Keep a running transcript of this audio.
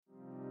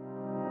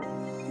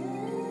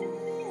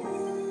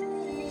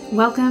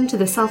Welcome to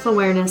the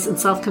Self-Awareness and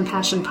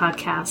Self-Compassion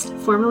Podcast,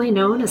 formerly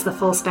known as the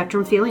Full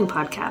Spectrum Feeling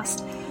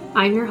Podcast.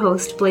 I'm your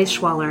host, Blaise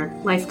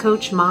Schwaller, life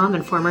coach, mom,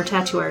 and former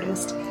tattoo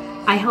artist.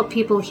 I help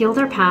people heal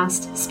their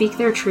past, speak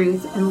their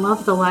truth, and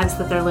love the lives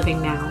that they're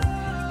living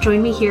now.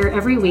 Join me here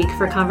every week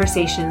for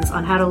conversations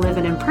on how to live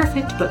an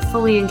imperfect but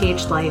fully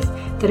engaged life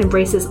that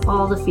embraces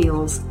all the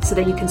feels so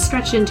that you can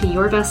stretch into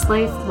your best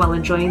life while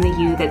enjoying the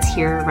you that's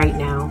here right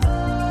now.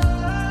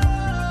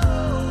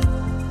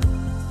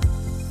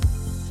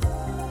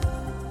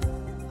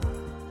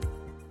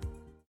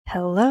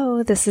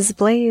 Hello, this is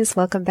Blaise.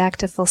 Welcome back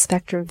to Full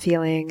Spectrum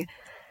Feeling.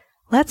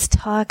 Let's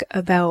talk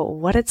about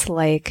what it's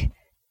like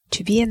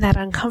to be in that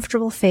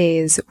uncomfortable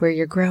phase where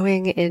you're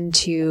growing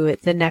into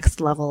the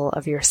next level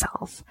of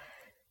yourself.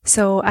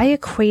 So I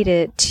equate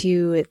it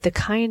to the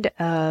kind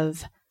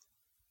of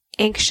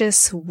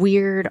anxious,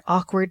 weird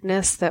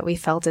awkwardness that we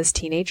felt as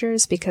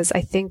teenagers, because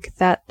I think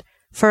that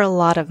for a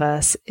lot of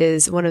us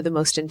is one of the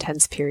most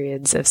intense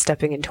periods of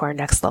stepping into our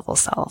next level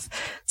self.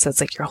 So it's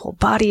like your whole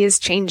body is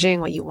changing,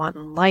 what you want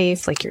in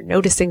life, like you're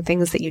noticing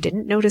things that you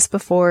didn't notice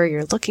before,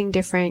 you're looking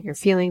different, you're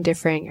feeling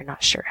different, you're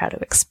not sure how to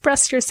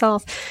express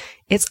yourself.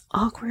 It's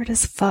awkward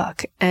as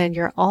fuck. And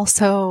you're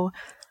also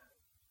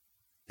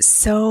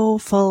so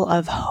full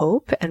of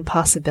hope and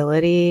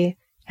possibility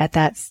at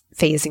that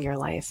phase in your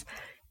life.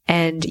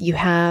 And you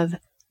have,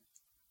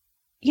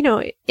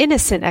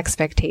 innocent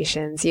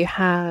expectations. You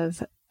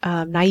have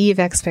naive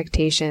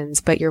expectations,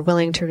 but you're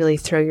willing to really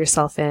throw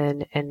yourself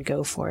in and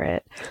go for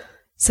it.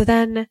 So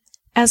then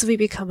as we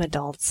become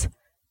adults,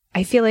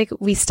 I feel like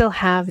we still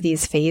have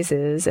these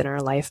phases in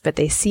our life, but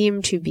they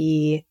seem to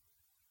be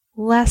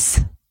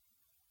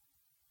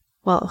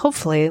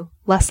hopefully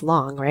less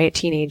long, right?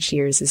 Teenage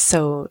years is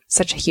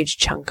such a huge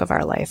chunk of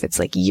our life. It's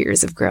like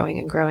years of growing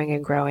and growing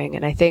and growing.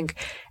 And I think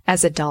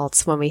as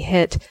adults, when we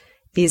hit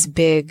these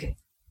big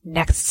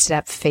next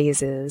step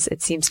phases,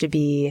 it seems to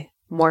be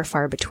more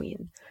far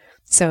between.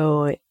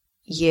 So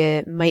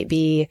you might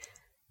be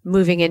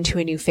moving into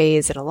a new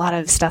phase and a lot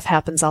of stuff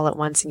happens all at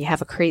once and you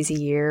have a crazy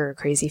year or a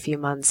crazy few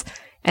months.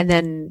 And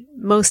then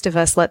most of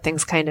us let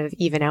things kind of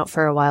even out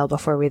for a while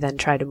before we then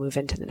try to move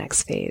into the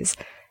next phase.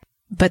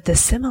 But the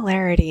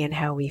similarity in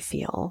how we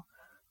feel,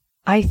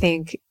 I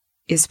think,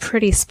 is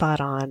pretty spot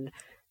on,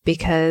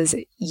 because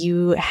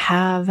you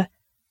have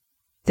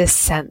this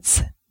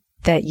sense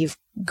that you've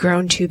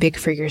grown too big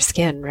for your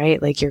skin,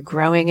 right? Like you're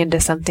growing into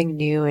something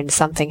new and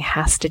something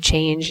has to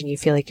change and you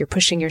feel like you're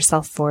pushing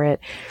yourself for it.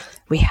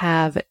 We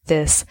have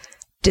this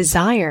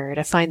desire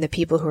to find the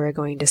people who are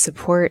going to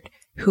support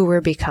who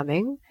we're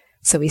becoming.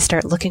 So we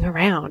start looking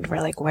around.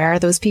 We're like, where are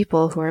those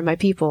people? Who are my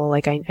people?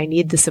 Like, I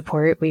need the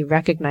support. We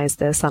recognize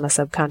this on a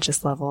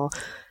subconscious level.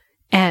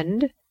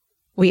 And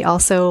we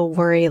also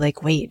worry,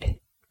 like, wait,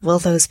 will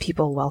those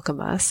people welcome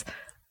us?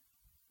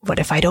 What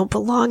if I don't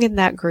belong in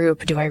that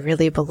group? Do I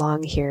really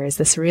belong here? Is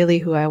this really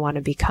who I want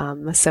to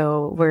become?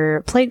 So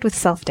we're plagued with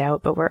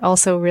self-doubt, but we're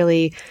also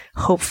really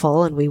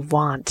hopeful, and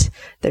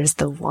there's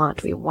the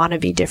want. We want to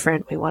be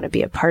different. We want to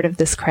be a part of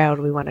this crowd.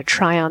 We want to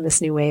try on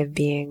this new way of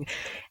being.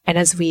 And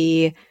as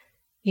we,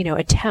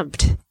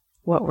 attempt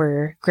what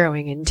we're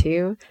growing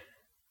into,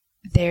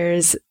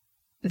 there's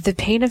the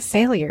pain of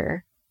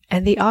failure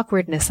and the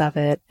awkwardness of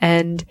it.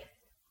 And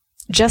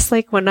just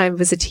like when I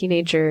was a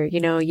teenager,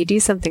 you do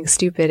something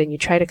stupid and you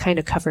try to kind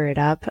of cover it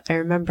up. I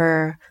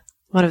remember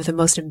one of the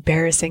most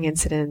embarrassing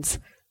incidents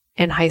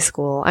in high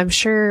school. I'm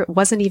sure it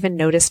wasn't even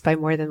noticed by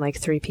more than like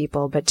 3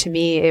 people, but to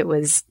me, it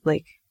was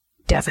like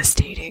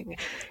devastating.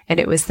 And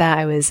it was that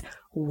I was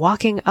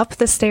walking up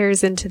the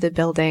stairs into the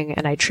building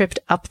and I tripped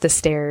up the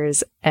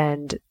stairs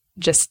and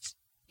just,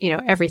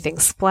 everything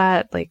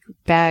splat, like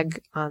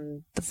bag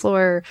on the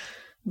floor,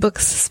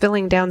 books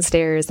spilling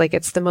downstairs. Like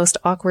it's the most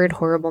awkward,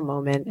 horrible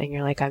moment. And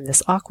you're like, I'm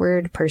this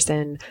awkward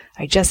person.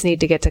 I just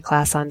need to get to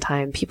class on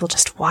time. People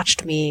just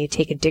watched me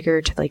take a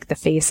digger to like the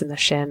face and the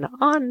shin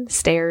on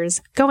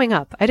stairs going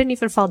up. I didn't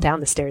even fall down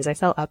the stairs. I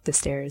fell up the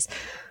stairs.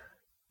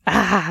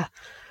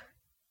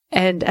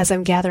 And as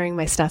I'm gathering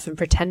my stuff and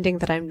pretending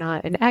that I'm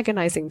not in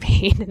agonizing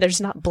pain, there's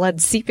not blood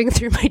seeping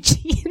through my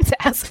jeans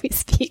as we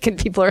speak and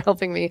people are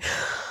helping me,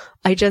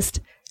 I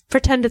just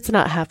pretend it's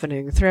not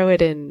happening, throw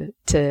it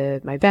into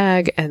my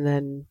bag, and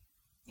then,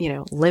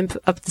 limp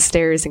up the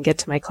stairs and get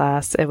to my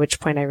class, at which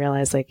point I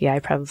realize, I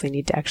probably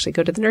need to actually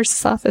go to the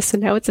nurse's office,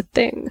 and now it's a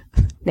thing.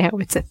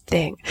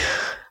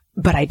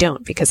 But I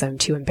don't, because I'm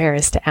too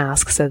embarrassed to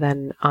ask. So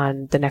then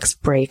on the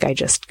next break, I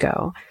just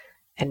go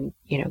and,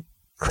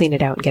 clean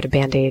it out and get a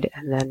Band-Aid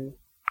and then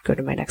go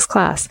to my next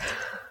class.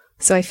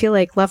 So I feel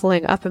like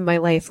leveling up in my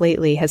life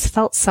lately has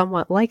felt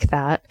somewhat like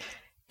that,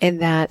 in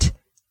that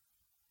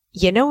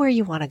you know where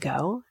you want to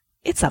go.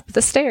 It's up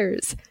the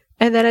stairs.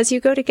 And then as you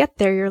go to get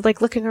there, you're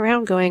like looking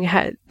around going,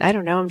 I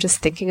don't know, I'm just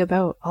thinking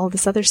about all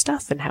this other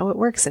stuff and how it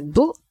works. And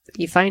boom,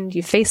 you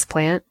face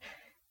plant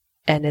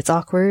and it's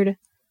awkward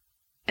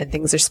and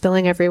things are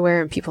spilling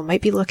everywhere and people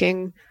might be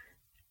looking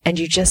and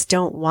you just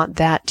don't want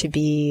that to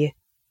be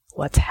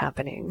what's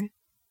happening.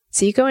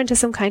 So you go into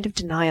some kind of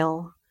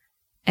denial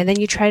And then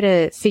you try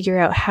to figure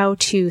out how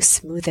to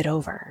smooth it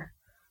over.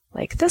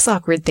 Like, this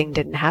awkward thing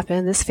didn't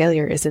happen. This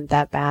failure isn't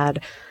that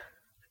bad.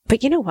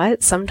 But you know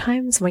what?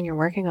 Sometimes when you're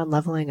working on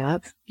leveling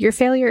up, your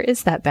failure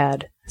is that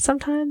bad.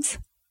 Sometimes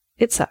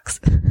it sucks.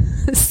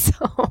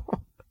 So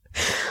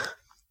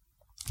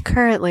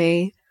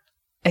currently,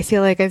 I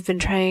feel like I've been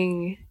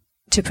trying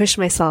to push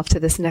myself to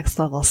this next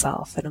level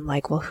self. And I'm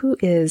like, well, who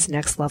is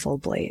next level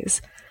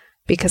Blaze?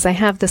 Because I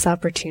have this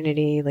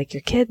opportunity, like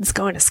your kid's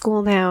going to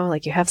school now,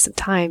 like you have some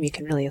time, you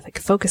can really like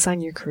focus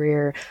on your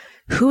career.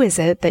 Who is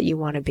it that you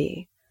want to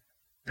be?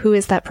 Who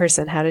is that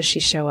person? How does she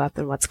show up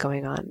and what's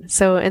going on?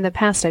 So in the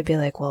past, I'd be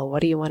like, well,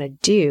 what do you want to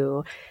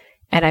do?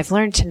 And I've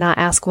learned to not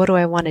ask, what do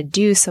I want to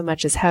do so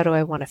much as how do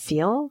I want to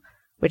feel,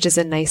 which is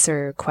a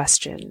nicer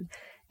question.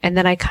 And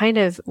then I kind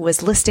of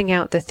was listing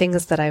out the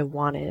things that I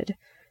wanted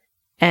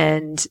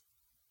and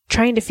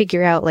trying to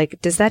figure out,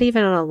 like, does that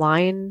even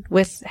align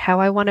with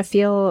how I want to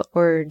feel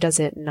or does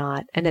it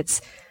not? And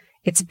it's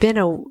been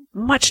a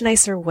much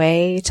nicer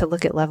way to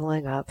look at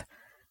leveling up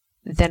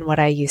than what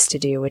I used to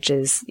do, which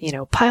is,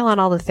 pile on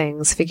all the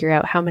things, figure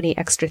out how many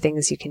extra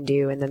things you can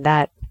do, and then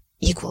that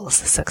equals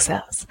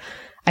success.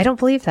 I don't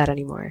believe that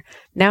anymore.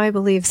 Now I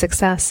believe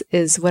success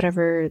is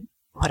whatever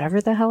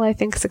the hell I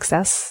think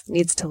success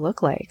needs to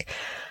look like.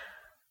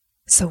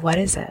 So what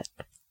is it?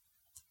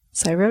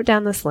 So I wrote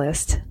down this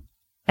list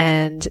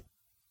and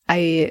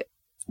I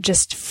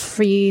just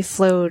free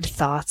flowed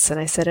thoughts and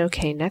I said,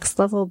 okay, next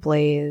level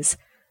Blaze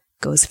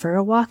goes for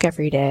a walk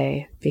every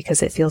day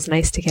because it feels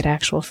nice to get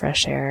actual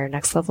fresh air.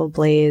 Next level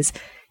Blaze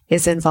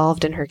is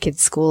involved in her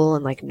kid's school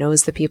and like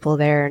knows the people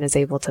there and is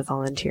able to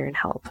volunteer and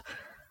help.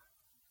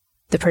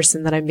 The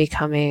person that I'm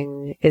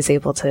becoming is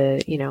able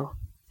to,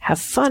 have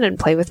fun and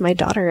play with my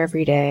daughter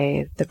every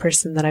day. The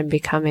person that I'm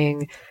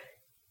becoming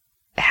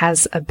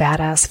has a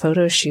badass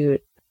photo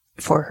shoot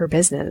for her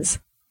business.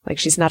 Like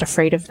she's not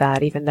afraid of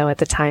that, even though at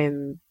the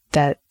time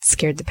that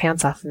scared the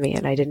pants off of me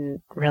and I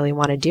didn't really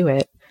want to do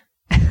it.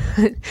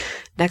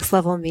 Next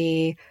level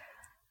me.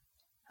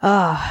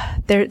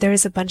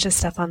 There's a bunch of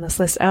stuff on this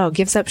list.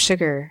 Gives up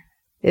sugar,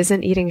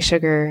 isn't eating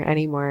sugar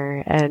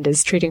anymore and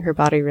is treating her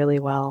body really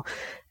well.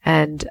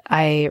 And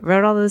I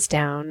wrote all those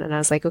down and I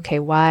was like, okay,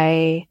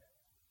 why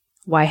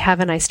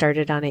haven't I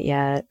started on it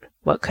yet?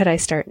 What could I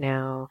start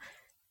now?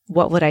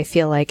 What would I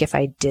feel like if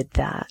I did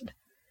that?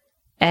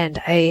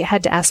 And I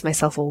had to ask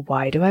myself, well,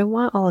 why do I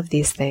want all of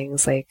these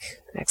things? Like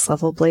next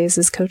level Blaze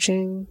is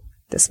coaching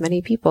this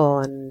many people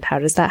and how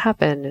does that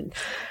happen? And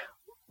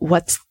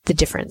what's the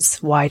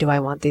difference? Why do I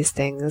want these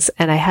things?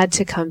 And I had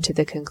to come to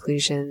the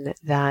conclusion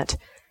that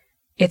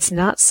it's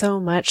not so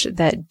much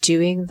that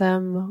doing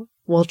them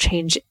will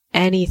change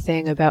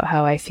anything about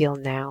how I feel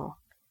now.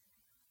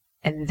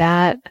 And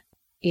that,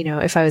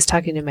 if I was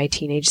talking to my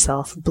teenage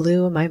self,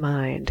 blew my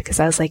mind because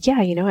I was like, yeah,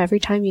 every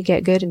time you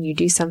get good and you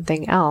do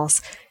something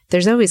else,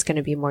 there's always going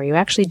to be more. You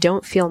actually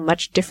don't feel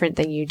much different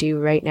than you do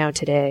right now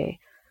today.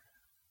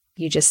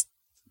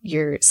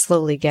 You're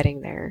slowly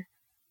getting there.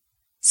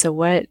 So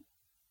what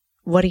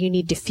do you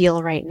need to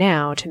feel right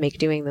now to make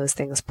doing those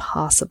things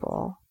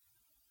possible?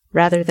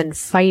 Rather than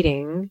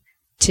fighting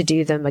to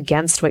do them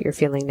against what you're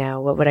feeling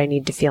now, what would I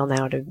need to feel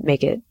now to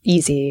make it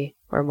easy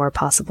or more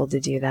possible to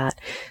do that?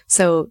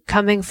 So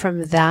coming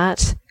from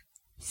that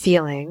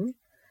feeling,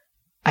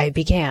 I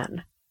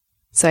began.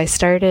 So I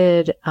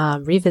started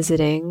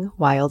revisiting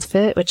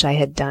WildFit, which I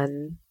had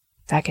done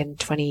back in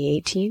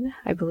 2018,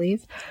 I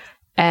believe.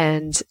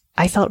 And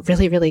I felt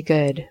really, really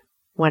good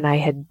when I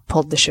had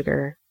pulled the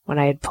sugar, when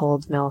I had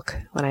pulled milk,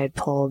 when I had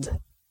pulled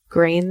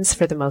grains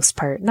for the most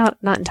part, not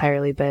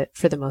entirely, but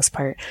for the most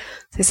part.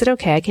 So I said,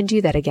 okay, I can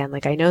do that again.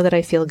 Like I know that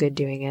I feel good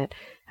doing it.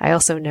 I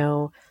also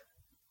know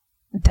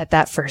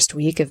that first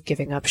week of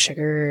giving up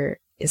sugar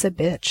is a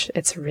bitch.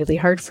 It's really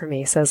hard for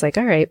me. So I was like,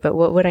 all right, but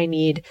what would I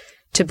need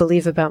to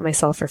believe about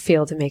myself or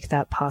feel to make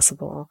that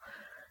possible?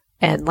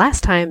 And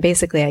last time,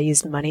 basically, I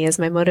used money as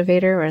my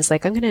motivator, where I was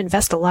like, I'm going to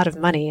invest a lot of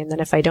money, and then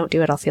if I don't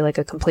do it, I'll feel like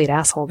a complete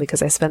asshole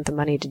because I spent the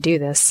money to do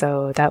this.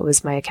 So that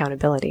was my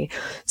accountability.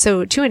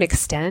 So to an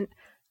extent,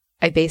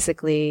 I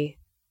basically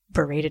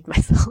berated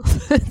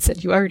myself and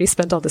said, you already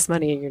spent all this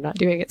money and you're not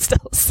doing it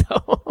still.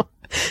 So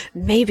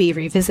maybe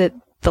revisit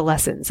the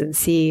lessons and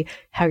see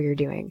how you're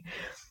doing.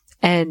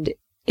 And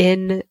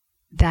in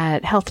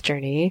that health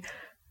journey,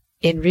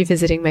 in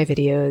revisiting my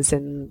videos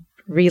and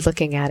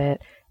re-looking at it,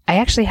 I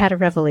actually had a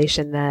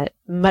revelation that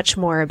much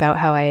more about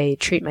how I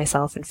treat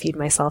myself and feed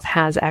myself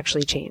has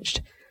actually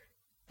changed.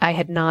 I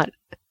had not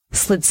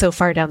slid so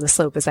far down the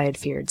slope as I had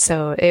feared.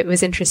 So it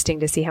was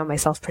interesting to see how my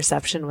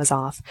self-perception was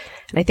off.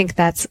 And I think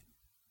that's,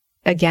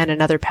 again,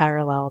 another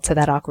parallel to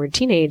that awkward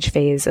teenage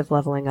phase of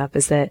leveling up,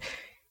 is that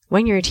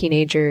when you're a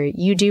teenager,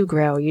 you do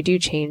grow, you do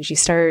change, you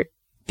start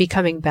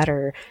becoming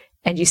better,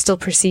 and you still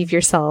perceive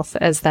yourself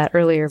as that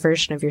earlier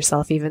version of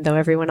yourself, even though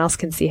everyone else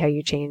can see how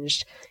you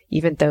changed,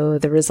 even though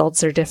the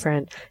results are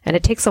different. And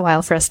it takes a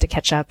while for us to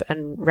catch up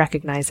and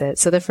recognize it.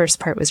 So the first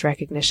part was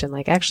recognition,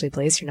 like, actually,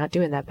 Blaze, you're not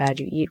doing that bad.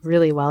 You eat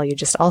really well. You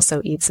just also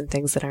eat some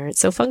things that aren't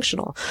so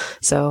functional.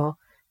 So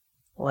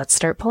let's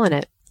start pulling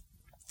it.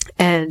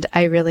 And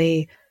I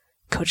really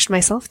coached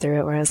myself through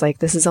it where I was like,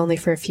 this is only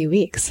for a few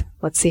weeks.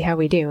 Let's see how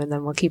we do. And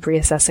then we'll keep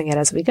reassessing it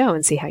as we go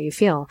and see how you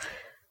feel.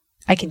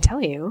 I can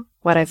tell you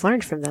what I've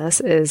learned from this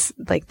is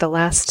like the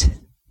last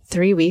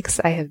 3 weeks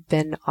I have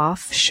been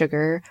off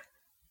sugar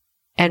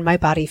and my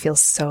body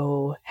feels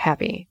so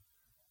happy.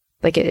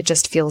 Like it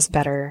just feels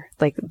better.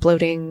 Like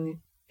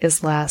bloating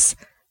is less,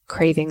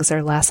 cravings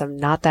are less. I'm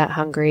not that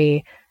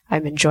hungry.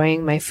 I'm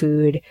enjoying my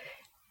food.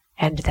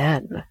 And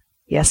then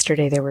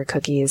yesterday there were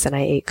cookies and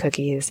I ate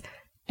cookies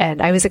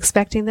and I was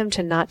expecting them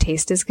to not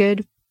taste as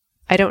good.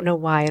 I don't know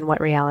why and what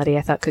reality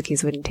I thought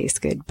cookies wouldn't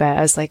taste good, but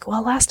I was like,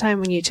 well, last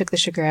time when you took the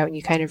sugar out and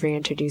you kind of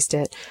reintroduced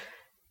it,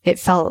 it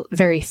felt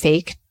very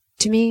fake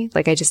to me.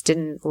 Like I just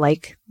didn't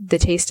like the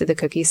taste of the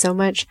cookie so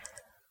much.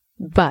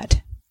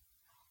 But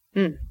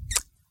you're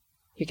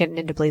getting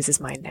into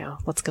Blaze's mind now.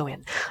 Let's go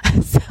in.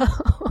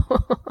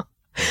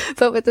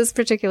 But with this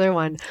particular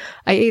one,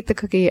 I ate the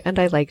cookie and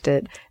I liked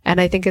it. And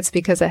I think it's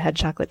because I had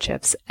chocolate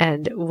chips.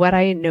 And what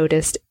I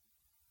noticed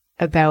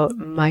about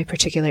my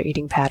particular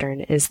eating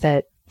pattern is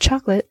that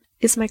chocolate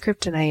is my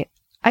kryptonite.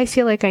 I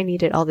feel like I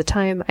need it all the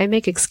time. I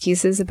make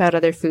excuses about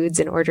other foods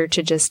in order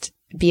to just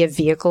be a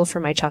vehicle for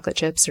my chocolate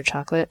chips or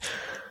chocolate.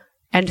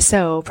 And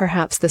so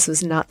perhaps this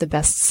was not the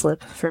best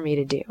slip for me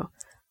to do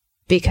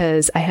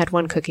because I had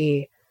one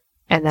cookie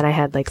and then I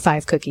had like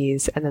 5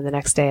 cookies and then the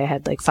next day I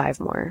had like 5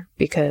 more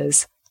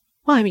because,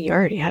 well, I mean, you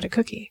already had a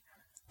cookie.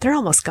 They're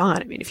almost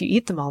gone. I mean, if you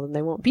eat them all, then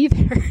they won't be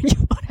there. You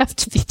won't have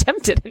to be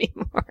tempted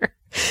anymore.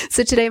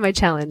 So today, my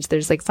challenge,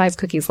 there's like 5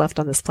 cookies left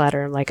on this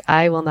platter. I'm like,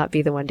 I will not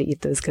be the one to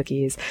eat those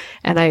cookies.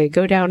 And I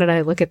go down and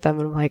I look at them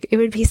and I'm like, it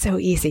would be so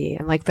easy.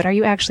 I'm like, but are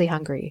you actually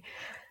hungry?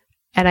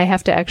 And I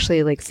have to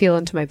actually like feel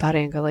into my body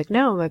and go like,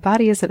 no, my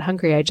body isn't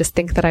hungry. I just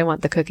think that I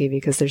want the cookie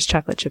because there's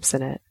chocolate chips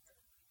in it.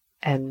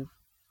 And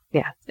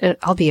yeah,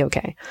 I'll be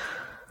okay.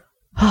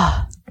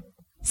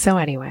 So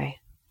anyway,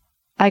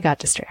 I got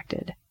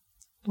distracted.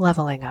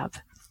 Leveling up.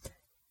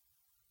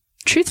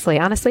 Truthfully,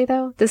 honestly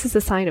though, this is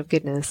a sign of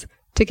goodness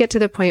to get to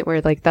the point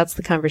where like that's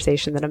the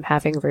conversation that I'm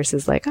having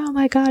versus like, oh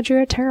my God,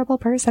 you're a terrible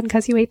person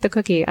because you ate the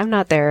cookie. I'm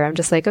not there. I'm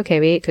just like, okay,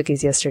 we ate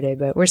cookies yesterday,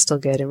 but we're still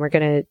good and we're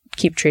going to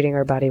keep treating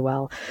our body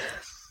well.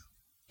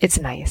 It's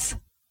nice.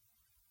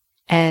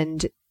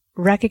 And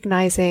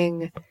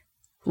recognizing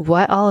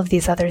what all of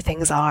these other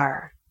things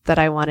are that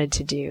I wanted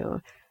to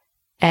do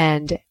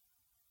and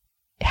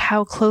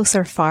how close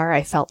or far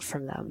I felt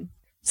from them.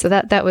 So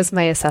that was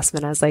my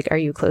assessment. I was like, are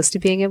you close to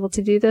being able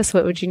to do this?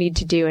 What would you need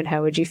to do? And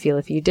how would you feel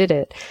if you did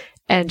it?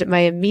 And my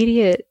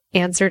immediate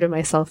answer to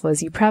myself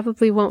was, you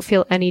probably won't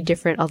feel any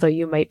different, although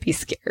you might be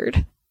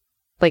scared.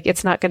 Like,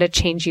 it's not going to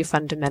change you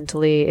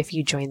fundamentally if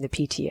you join the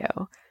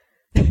PTO.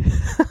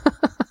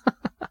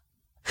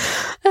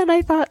 And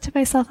I thought to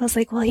myself, I was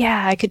like, well,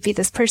 yeah, I could be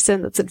this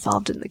person that's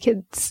involved in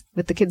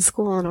with the kids'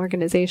 school and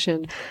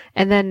organization.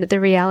 And then the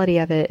reality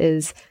of it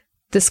is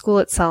the school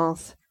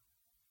itself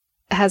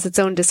has its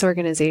own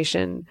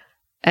disorganization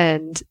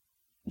and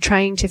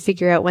trying to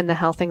figure out when the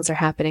hell things are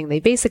happening. They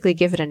basically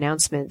give an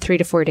announcement 3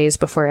 to 4 days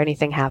before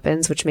anything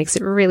happens, which makes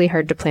it really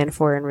hard to plan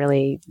for and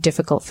really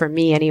difficult for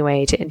me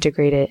anyway to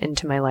integrate it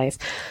into my life.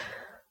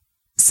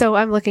 So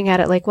I'm looking at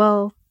it like,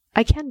 well,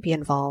 I can be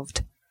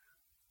involved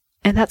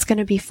and that's going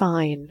to be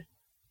fine.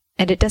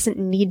 And it doesn't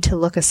need to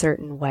look a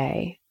certain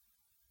way.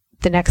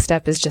 The next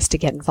step is just to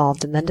get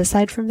involved and then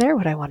decide from there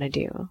what I want to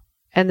do.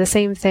 And the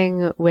same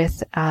thing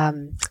with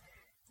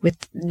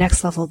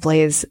Next Level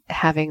Blaze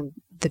having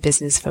the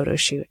business photo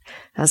shoot.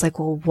 I was like,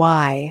 well,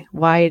 why?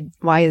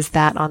 Why is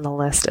that on the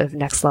list of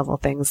next level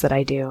things that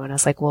I do? And I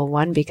was like, well,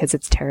 one, because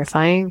it's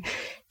terrifying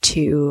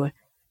to,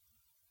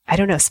 I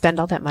don't know, spend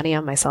all that money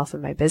on myself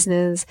and my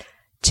business,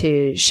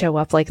 to show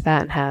up like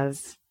that and have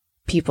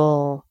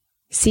people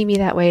see me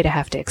that way, to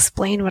have to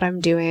explain what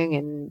I'm doing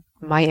and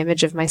my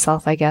image of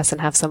myself, I guess,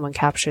 and have someone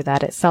capture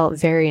that. It felt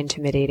very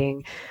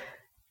intimidating.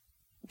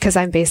 Because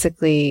I'm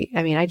basically,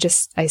 I mean, I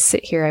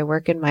sit here, I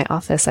work in my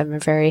office. I'm a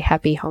very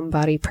happy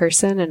homebody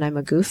person and I'm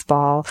a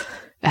goofball.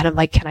 And I'm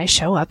like, can I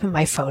show up in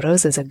my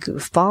photos as a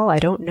goofball? I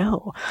don't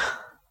know.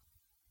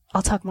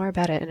 I'll talk more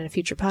about it in a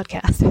future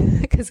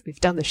podcast because we've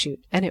done the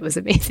shoot and it was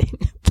amazing.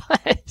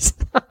 But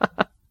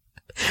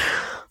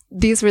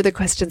these were the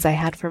questions I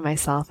had for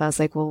myself. I was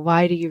like, well,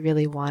 why do you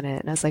really want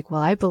it? And I was like,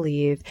 well, I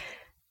believe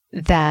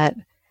that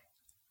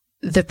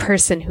the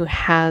person who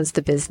has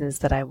the business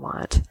that I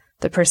want,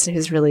 the person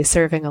who's really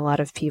serving a lot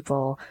of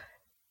people,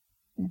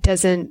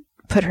 doesn't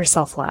put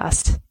herself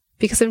last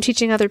because I'm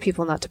teaching other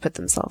people not to put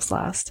themselves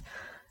last.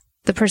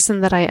 The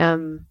person that I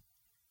am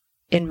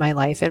in my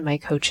life, in my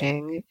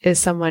coaching, is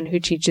someone who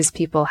teaches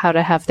people how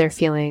to have their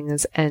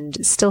feelings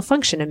and still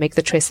function and make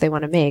the choice they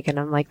want to make. And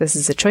I'm like, this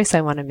is a choice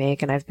I want to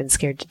make and I've been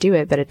scared to do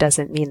it, but it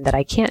doesn't mean that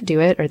I can't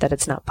do it or that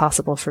it's not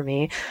possible for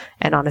me.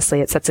 And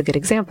honestly, it sets a good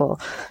example.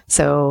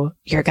 So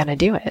you're going to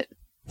do it.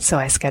 So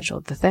I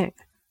scheduled the thing.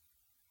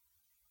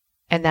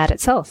 And that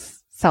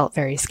itself felt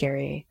very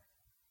scary.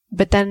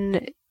 But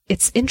then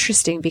it's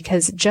interesting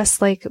because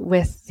just like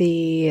with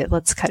the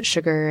let's cut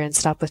sugar and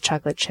stop with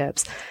chocolate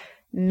chips,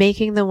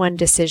 making the one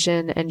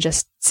decision and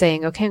just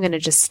saying, okay, I'm going to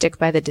just stick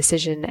by the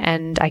decision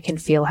and I can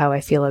feel how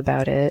I feel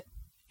about it.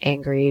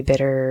 Angry,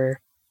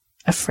 bitter,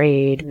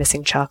 afraid,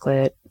 missing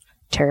chocolate,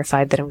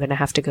 terrified that I'm going to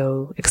have to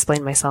go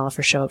explain myself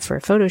or show up for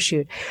a photo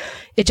shoot.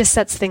 It just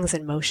sets things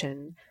in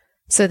motion.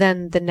 So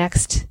then the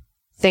next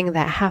thing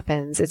that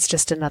happens, it's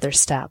just another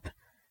step.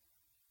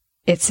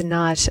 It's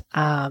not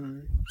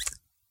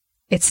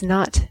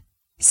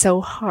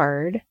so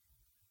hard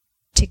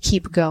to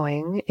keep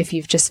going if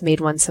you've just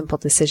made one simple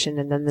decision,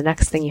 and then the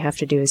next thing you have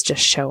to do is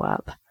just show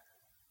up.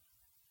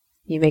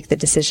 You make the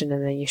decision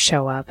and then you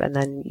show up and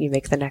then you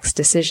make the next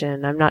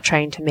decision. I'm not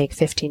trying to make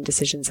 15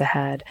 decisions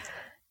ahead.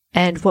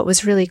 And what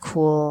was really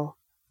cool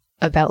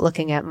about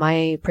looking at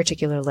my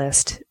particular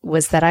list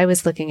was that I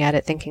was looking at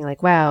it thinking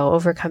like, wow,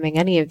 overcoming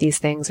any of these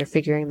things or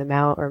figuring them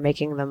out or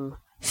making them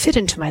fit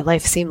into my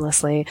life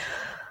seamlessly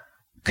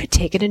could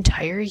take an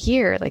entire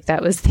year. Like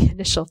that was the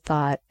initial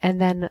thought.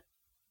 And then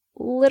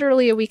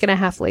literally a week and a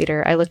half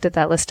later, I looked at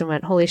that list and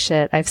went, holy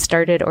shit, I've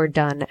started or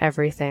done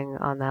everything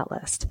on that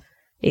list.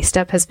 A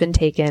step has been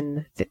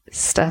taken,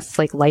 stuff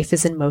like life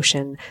is in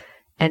motion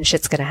and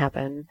shit's going to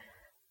happen.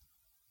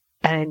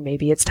 And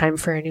maybe it's time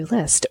for a new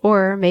list.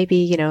 Or maybe,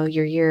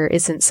 your year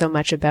isn't so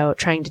much about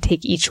trying to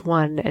take each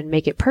one and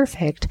make it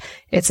perfect.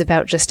 It's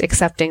about just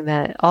accepting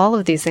that all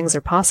of these things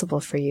are possible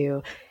for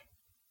you.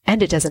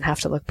 And it doesn't have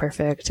to look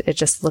perfect. It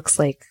just looks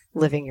like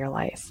living your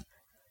life.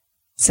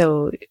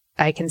 So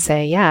I can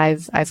say, yeah,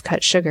 I've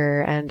cut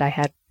sugar and I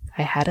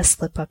had a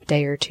slip up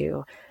day or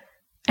two.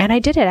 And I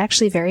did it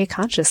actually very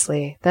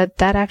consciously.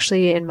 That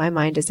actually in my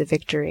mind is a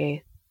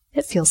victory.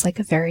 It feels like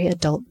a very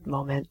adult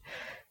moment.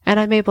 And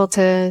I'm able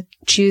to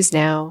choose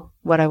now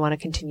what I want to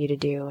continue to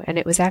do. And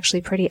it was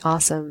actually pretty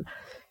awesome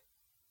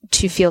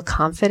to feel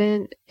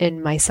confident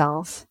in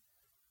myself,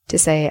 to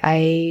say,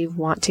 I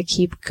want to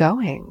keep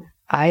going.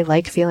 I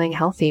like feeling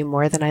healthy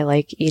more than I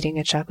like eating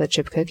a chocolate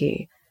chip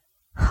cookie.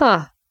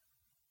 Huh.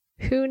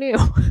 Who knew?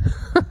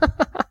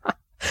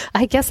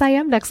 I guess I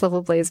am next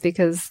level Blaze,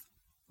 because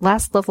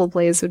last level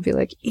Blaze would be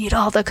like, eat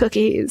all the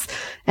cookies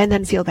and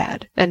then feel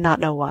bad and not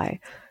know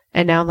why.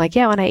 And now I'm like,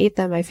 yeah, when I eat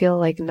them, I feel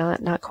like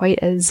not quite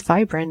as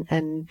vibrant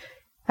and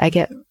I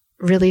get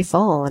really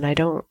full and I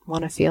don't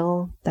want to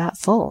feel that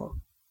full.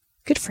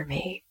 Good for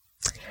me.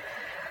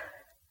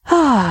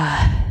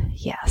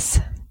 Yes.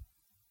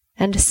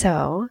 And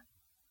so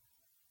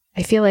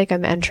I feel like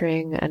I'm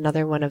entering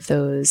another one of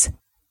those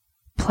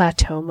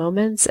plateau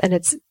moments, and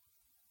it's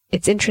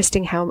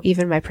interesting how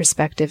even my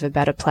perspective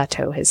about a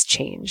plateau has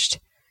changed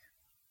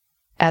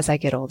as I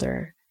get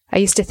older. I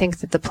used to think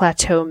that the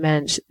plateau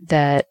meant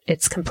that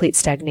it's complete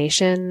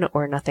stagnation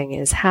or nothing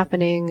is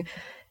happening,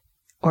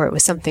 or it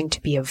was something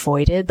to be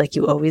avoided, like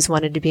you always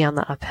wanted to be on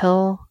the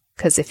uphill,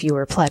 because if you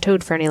were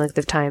plateaued for any length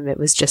of time, it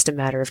was just a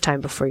matter of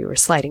time before you were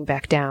sliding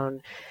back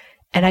down.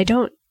 And I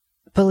don't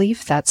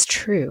believe that's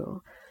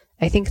true.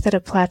 I think that a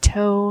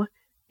plateau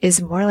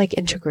is more like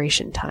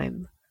integration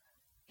time.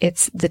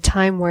 It's the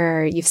time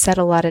where you've set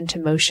a lot into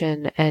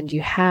motion and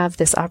you have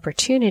this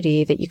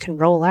opportunity that you can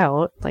roll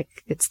out, like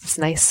it's this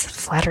nice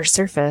flatter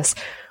surface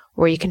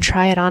where you can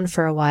try it on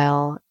for a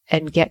while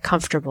and get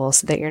comfortable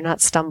so that you're not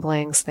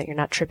stumbling, so that you're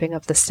not tripping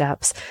up the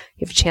steps.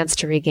 You have a chance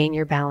to regain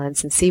your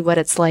balance and see what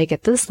it's like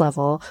at this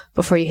level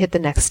before you hit the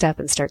next step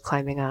and start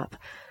climbing up.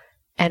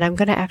 And I'm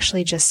going to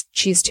actually just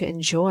choose to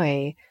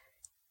enjoy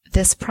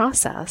this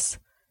process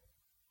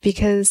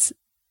because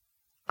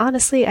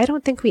honestly, I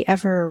don't think we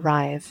ever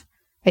arrive.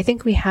 I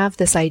think we have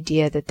this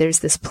idea that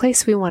there's this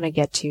place we want to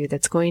get to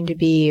that's going to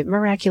be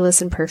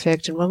miraculous and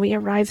perfect. And when we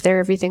arrive there,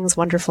 everything's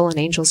wonderful and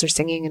angels are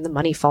singing and the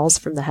money falls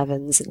from the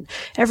heavens and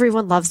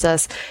everyone loves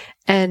us.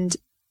 And,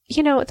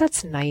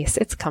 that's nice.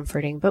 It's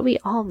comforting, but we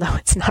all know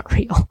it's not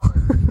real.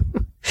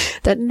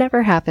 That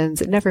never happens.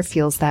 It never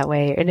feels that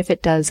way. And if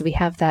it does, we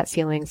have that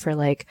feeling for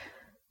like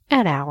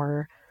an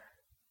hour.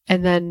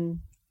 And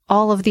then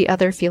all of the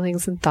other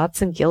feelings and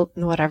thoughts and guilt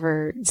and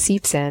whatever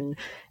seeps in.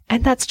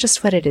 And that's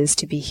just what it is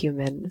to be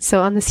human.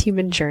 So on this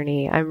human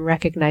journey, I'm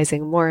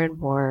recognizing more and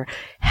more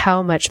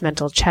how much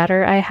mental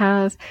chatter I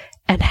have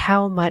and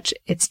how much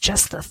it's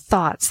just the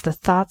thoughts. The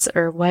thoughts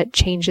are what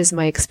changes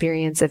my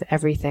experience of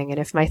everything.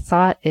 And if my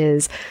thought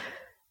is,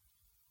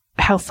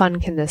 how fun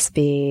can this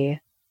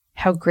be?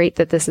 How great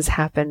that this has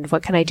happened.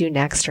 What can I do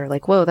next? Or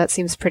like, whoa, that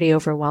seems pretty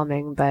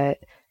overwhelming, but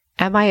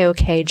am I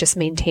okay just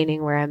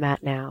maintaining where I'm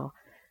at now?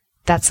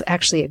 That's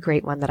actually a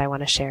great one that I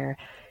want to share.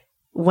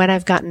 When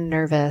I've gotten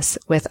nervous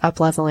with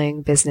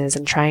up-leveling business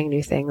and trying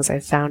new things,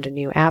 I've found a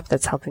new app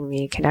that's helping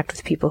me connect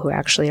with people who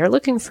actually are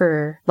looking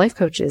for life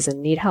coaches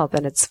and need help.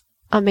 And it's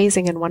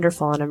amazing and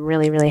wonderful. And I'm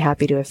really, really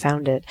happy to have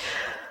found it.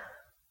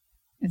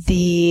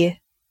 The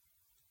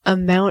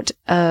amount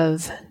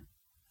of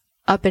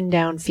up and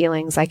down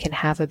feelings I can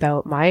have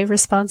about my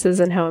responses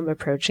and how I'm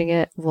approaching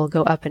it will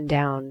go up and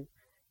down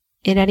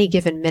in any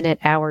given minute,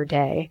 hour,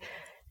 day.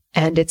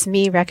 And it's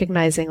me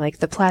recognizing like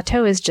the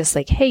plateau is just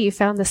like, hey, you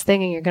found this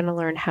thing and you're going to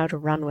learn how to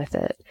run with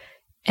it.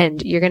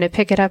 And you're going to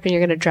pick it up and you're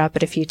going to drop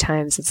it a few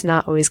times. It's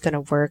not always going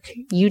to work.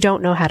 You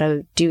don't know how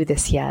to do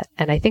this yet.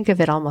 And I think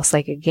of it almost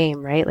like a game,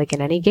 right? Like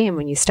in any game,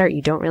 when you start,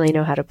 you don't really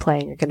know how to play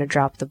and you're going to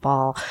drop the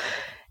ball.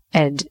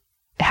 And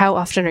how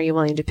often are you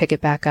willing to pick it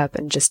back up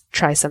and just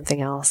try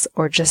something else,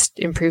 or just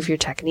improve your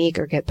technique,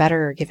 or get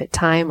better, or give it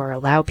time, or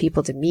allow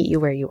people to meet you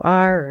where you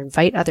are, or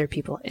invite other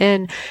people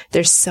in?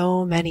 There's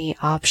so many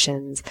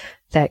options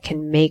that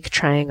can make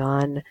trying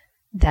on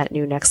that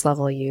new next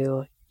level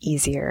you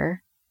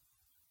easier.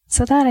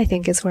 So that, I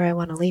think, is where I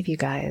want to leave you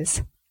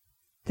guys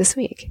this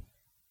week,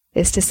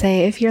 is to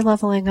say, if you're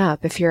leveling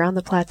up, if you're on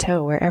the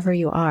plateau, wherever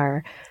you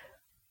are,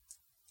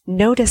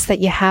 notice that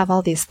you have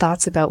all these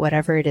thoughts about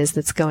whatever it is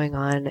that's going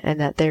on, and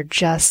that they're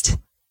just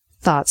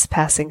thoughts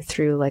passing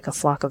through like a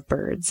flock of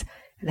birds.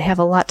 And they have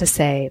a lot to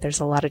say. There's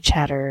a lot of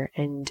chatter,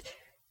 and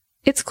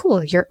it's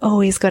cool. You're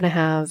always going to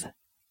have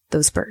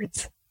those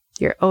birds.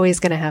 You're always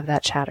going to have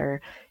that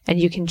chatter, and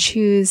you can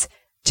choose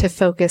to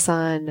focus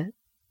on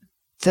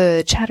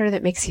the chatter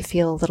that makes you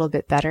feel a little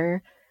bit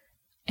better.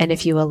 And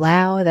if you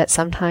allow that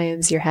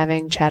sometimes you're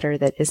having chatter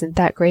that isn't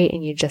that great,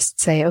 and you just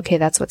say, okay,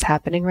 that's what's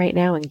happening right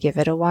now, and give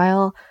it a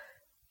while,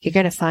 you're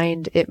going to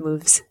find it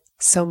moves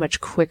so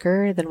much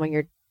quicker than when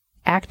you're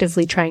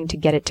actively trying to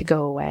get it to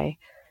go away.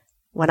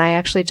 When I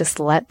actually just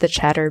let the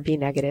chatter be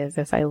negative,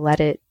 if I let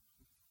it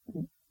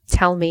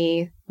tell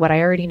me what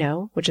I already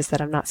know, which is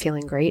that I'm not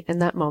feeling great in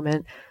that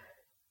moment,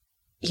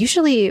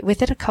 usually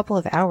within a couple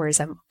of hours,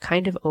 I'm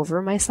kind of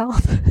over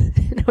myself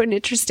in an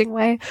interesting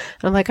way.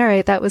 I'm like, all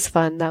right, that was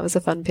fun. That was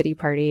a fun pity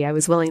party. I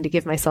was willing to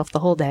give myself the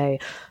whole day,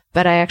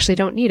 but I actually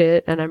don't need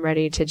it. And I'm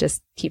ready to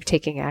just keep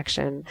taking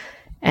action.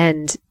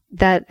 And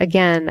that,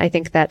 again, I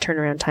think that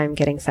turnaround time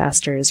getting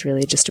faster is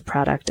really just a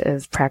product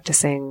of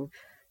practicing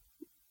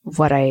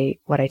what I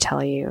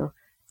tell you,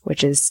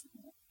 which is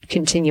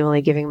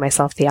continually giving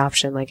myself the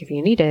option. Like, if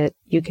you need it,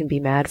 you can be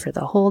mad for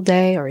the whole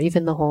day or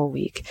even the whole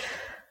week.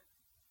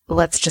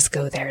 Let's just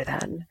go there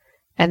then.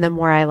 And the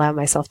more I allow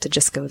myself to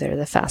just go there,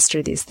 the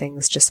faster these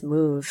things just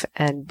move.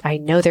 And I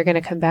know they're going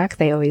to come back.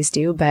 They always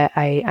do. But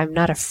I'm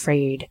not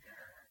afraid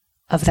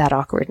of that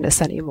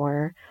awkwardness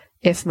anymore.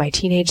 If my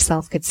teenage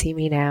self could see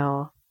me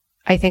now,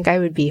 I think I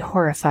would be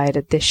horrified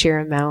at the sheer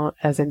amount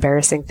of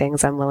embarrassing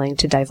things I'm willing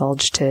to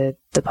divulge to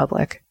the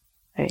public.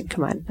 I mean,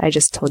 come on. I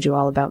just told you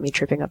all about me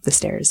tripping up the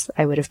stairs.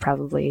 I would have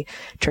probably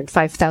turned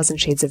 5,000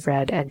 shades of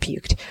red and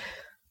puked.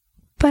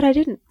 But I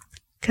didn't,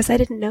 because I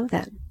didn't know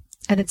then.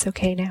 And it's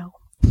okay now.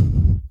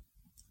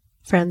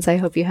 Friends, I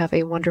hope you have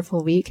a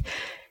wonderful week.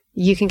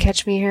 You can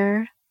catch me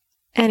here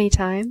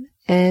anytime.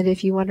 And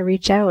if you want to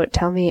reach out,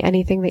 tell me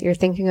anything that you're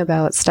thinking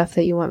about, stuff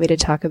that you want me to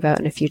talk about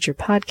in a future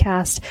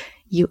podcast,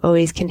 you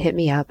always can hit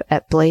me up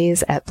at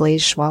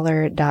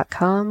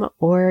blaze@blazeschwaller.com,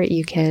 or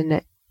you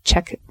can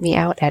check me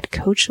out at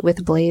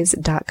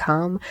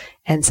coachwithblaze.com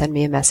and send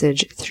me a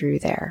message through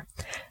there.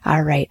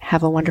 All right.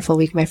 Have a wonderful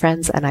week, my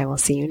friends, and I will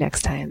see you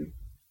next time.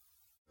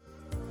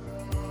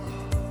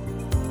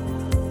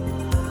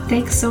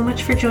 Thanks so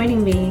much for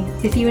joining me.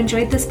 If you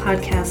enjoyed this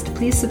podcast,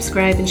 please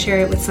subscribe and share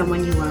it with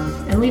someone you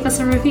love, and leave us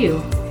a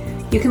review.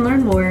 You can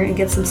learn more and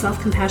get some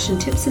self-compassion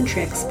tips and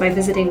tricks by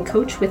visiting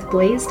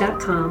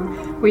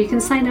coachwithblaze.com, where you can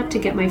sign up to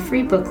get my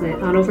free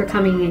booklet on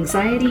overcoming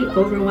anxiety,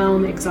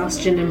 overwhelm,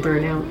 exhaustion, and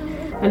burnout.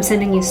 I'm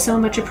sending you so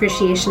much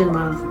appreciation and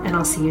love, and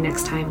I'll see you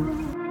next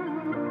time.